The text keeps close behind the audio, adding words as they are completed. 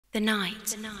The night.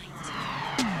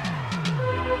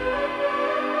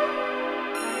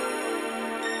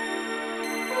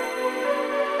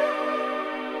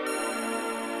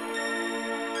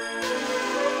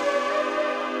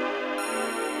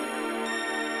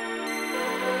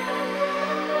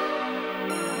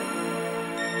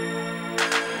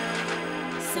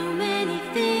 So many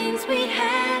things we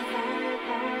have.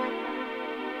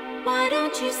 Why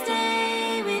don't you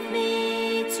stay with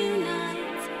me tonight?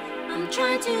 I'm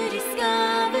trying to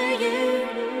discover you.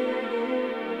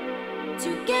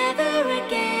 Together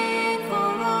again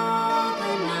for all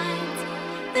the night.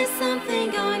 There's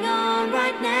something going on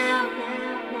right now.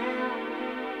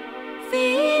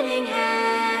 Feeling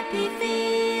happy,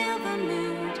 feel the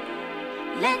mood.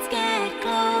 Let's get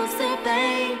closer,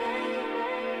 babe.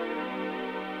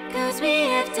 'Cause we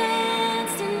have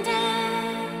danced and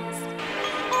danced.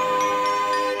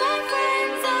 All my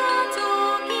friends are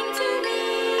talking to me.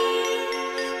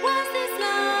 Was this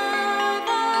love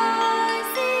I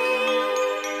see?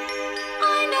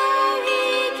 I know he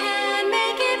can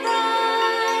make it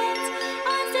right.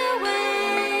 I'm still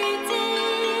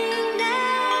waiting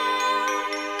now.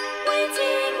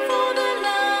 Waiting for the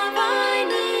love I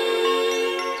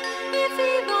need. If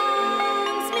he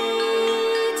wants me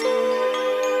to.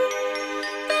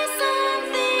 There's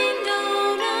something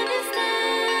don't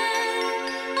understand.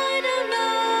 I don't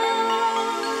know.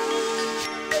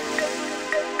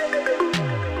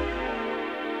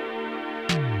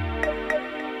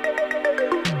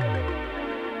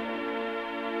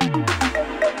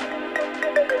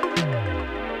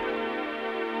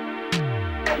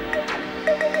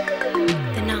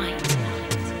 The night.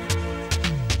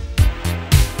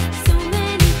 So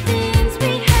many things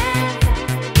we have.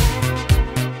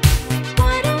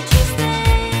 Why don't you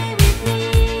stay with me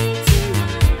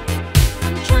tonight?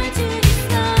 I'm trying to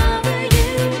discover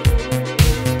you.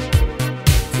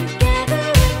 Together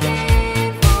again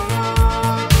for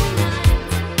all the night.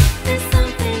 There's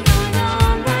something going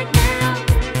on right now.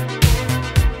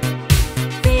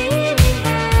 Feeling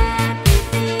happy,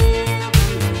 feel the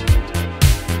mood.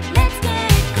 Let's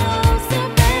get closer,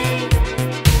 babe.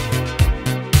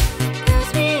 'Cause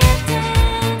we have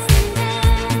danced and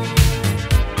danced.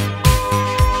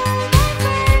 All my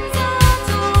friends are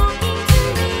talking to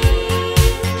me.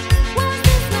 Was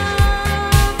this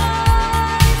love I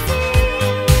see?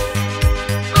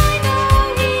 I know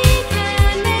he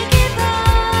can make it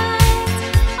right.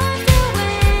 I'm still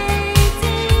waiting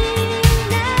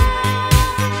now.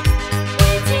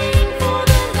 Waiting for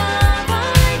the love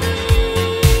I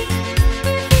need.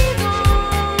 If he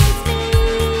wants me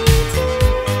to.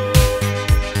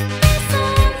 There's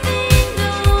something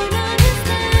don't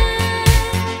understand.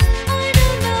 I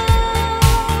don't know.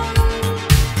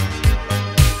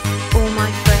 All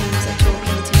my friends are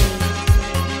talking to me.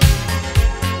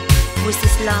 Was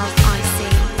this love I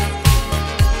see?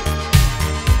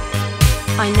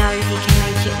 I know he can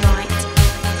make it right.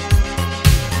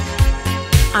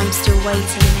 I'm still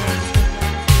waiting now.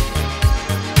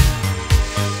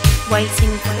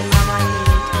 Waiting for the love I need.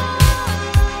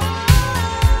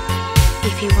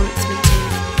 If he wants me to.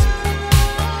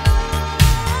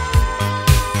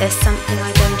 There's something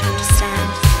I don't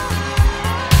understand.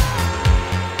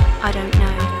 I don't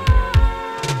know.